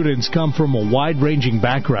 Their students come from a wide-ranging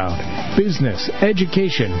background: business,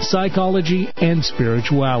 education, psychology, and spirituality.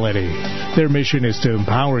 Their mission is to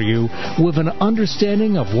empower you with an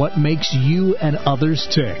understanding of what makes you and others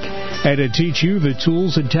tick, and to teach you the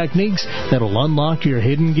tools and techniques that will unlock your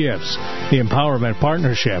hidden gifts. The Empowerment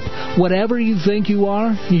Partnership. Whatever you think you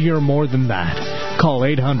are, you're more than that. Call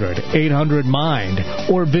 800-800-MIND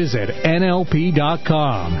or visit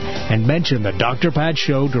NLP.com and mention the Dr. Pat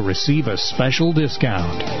Show to receive a special discount.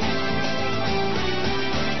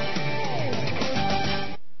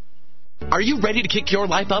 Are you ready to kick your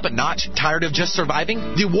life up a notch? Tired of just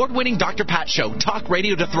surviving? The award-winning Dr. Pat Show, Talk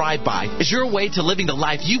Radio to Thrive By, is your way to living the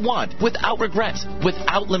life you want without regrets,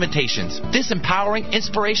 without limitations. This empowering,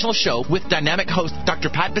 inspirational show with dynamic host Dr.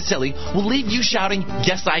 Pat Basile will leave you shouting,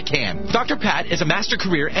 "Yes, I can." Dr. Pat is a master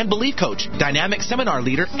career and belief coach, dynamic seminar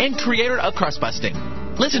leader, and creator of Crust Busting.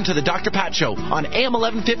 Listen to the Dr. Pat Show on AM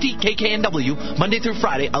 1150 KKNW Monday through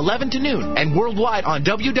Friday, 11 to noon, and worldwide on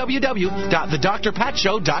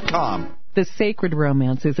www.thedrpatshow.com. The Sacred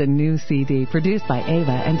Romance is a new CD produced by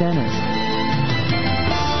Ava and Dennis.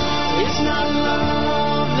 It's not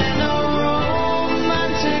love in a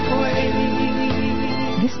romantic way.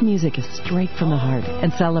 This music is straight from the heart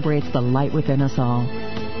and celebrates the light within us all.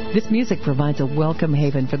 This music provides a welcome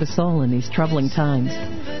haven for the soul in these troubling times.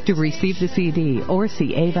 To receive the CD or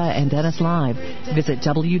see Ava and Dennis live, visit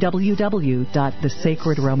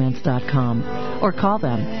www.thesacredromance.com or call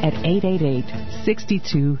them at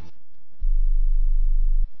 888-62.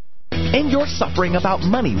 End your suffering about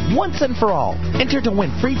money once and for all. Enter to win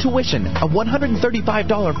free tuition, a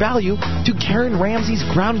 $135 value to Karen Ramsey's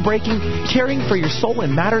groundbreaking Caring for Your Soul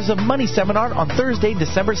in Matters of Money seminar on Thursday,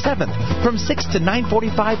 December 7th from 6 to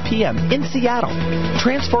 9:45 p.m. in Seattle.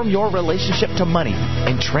 Transform your relationship to money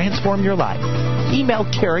and transform your life. Email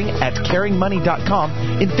caring at caringmoney.com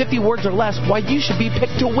in 50 words or less why you should be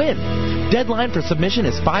picked to win. Deadline for submission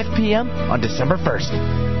is 5 p.m. on December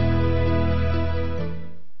 1st.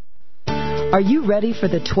 Are you ready for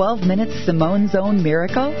the 12-minute Simone Zone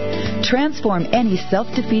miracle? Transform any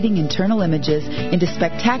self-defeating internal images into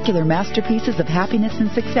spectacular masterpieces of happiness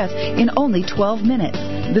and success in only 12 minutes.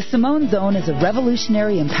 The Simone Zone is a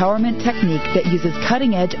revolutionary empowerment technique that uses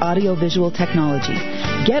cutting-edge audio-visual technology.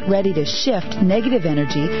 Get ready to shift negative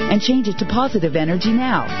energy and change it to positive energy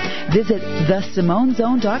now. Visit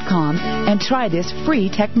thesimonezone.com and try this free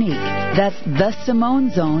technique. That's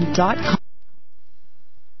thesimonezone.com.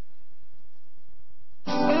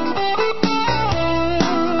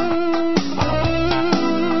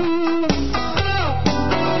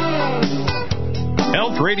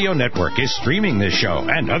 Radio Network is streaming this show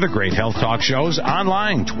and other great health talk shows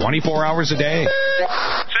online 24 hours a day, 7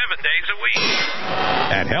 days a week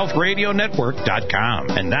at healthradionetwork.com.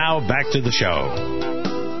 And now back to the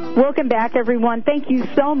show. Welcome back, everyone. Thank you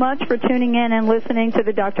so much for tuning in and listening to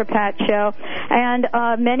the Dr. Pat Show. And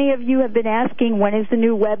many of you have been asking, when is the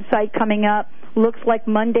new website coming up? Looks like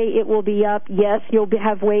Monday it will be up. Yes, you'll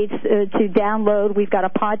have ways to download. We've got a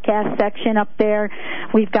podcast section up there.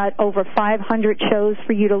 We've got over 500 shows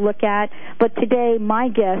for you to look at. But today, my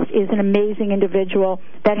guest is an amazing individual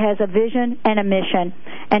that has a vision and a mission.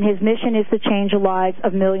 And his mission is to change the lives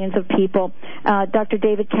of millions of people. Dr.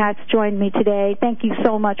 David Katz joined me today. Thank you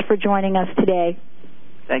so much for joining us today.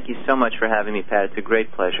 Thank you so much for having me, Pat. It's a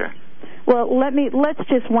great pleasure. Well, let's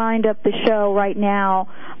just wind up the show right now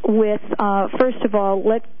with, first of all,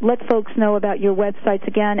 let folks know about your websites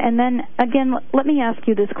again. And then, again, let me ask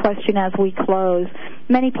you this question as we close.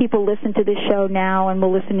 Many people listen to this show now and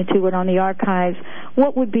will listen to it on the archives.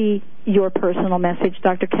 What would be your personal message,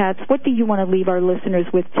 Dr. Katz? What do you want to leave our listeners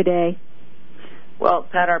with today? Well,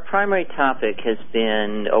 Pat, our primary topic has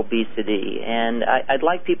been obesity, and I'd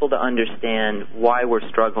like people to understand why we're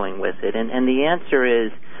struggling with it. And the answer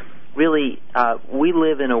is, really, we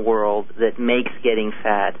live in a world that makes getting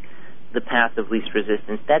fat the path of least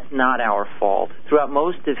resistance. That's not our fault. Throughout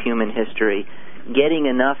most of human history, getting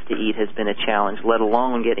enough to eat has been a challenge, let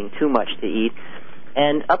alone getting too much to eat.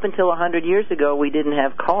 And up until 100 years ago, we didn't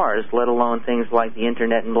have cars, let alone things like the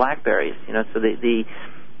Internet and BlackBerries. So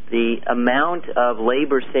the amount of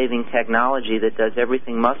labor-saving technology that does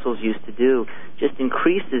everything muscles used to do just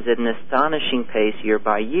increases at an astonishing pace year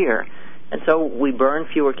by year. And so we burn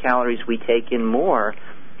fewer calories, we take in more,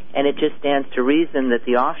 and it just stands to reason that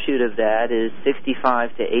the offshoot of that is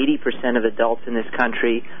 65 to 80% of adults in this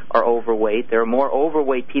country are overweight. There are more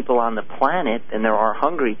overweight people on the planet than there are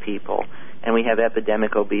hungry people, and we have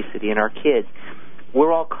epidemic obesity in our kids.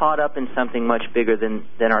 We're all caught up in something much bigger than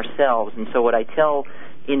ourselves, and so what I tell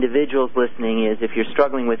individuals listening is, if you're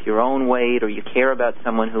struggling with your own weight or you care about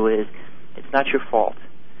someone who is, it's not your fault.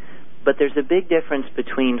 But there's a big difference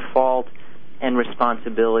between fault and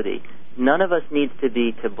responsibility. None of us needs to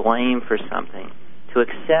be to blame for something, to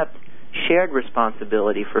accept shared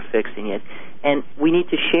responsibility for fixing it. And we need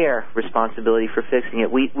to share responsibility for fixing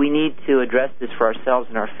it. We need to address this for ourselves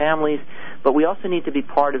and our families, but we also need to be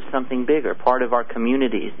part of something bigger, part of our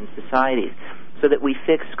communities and societies, so that we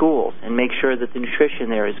fix schools and make sure that the nutrition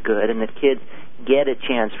there is good and that kids get a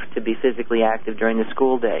chance to be physically active during the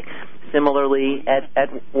school day. Similarly,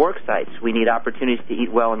 at work sites, we need opportunities to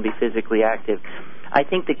eat well and be physically active. I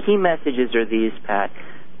think the key messages are these, Pat.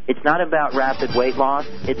 It's not about rapid weight loss.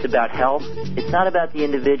 It's about health. It's not about the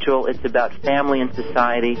individual. It's about family and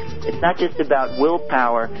society. It's not just about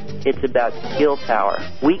willpower. It's about skill power.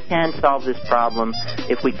 We can solve this problem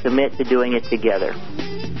if we commit to doing it together.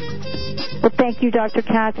 Well, thank you, Dr.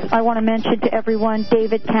 Katz. I want to mention to everyone,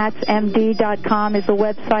 davidkatzmd.com is the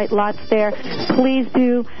website. Lots there. Please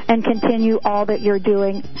do and continue all that you're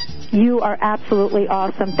doing. You are absolutely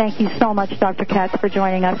awesome. Thank you so much, Dr. Katz, for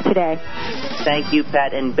joining us today. Thank you,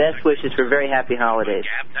 Pat, and best wishes for very happy holidays.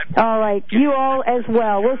 All right. You all as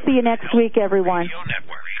well. We'll see you next week, everyone.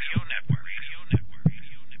 Network.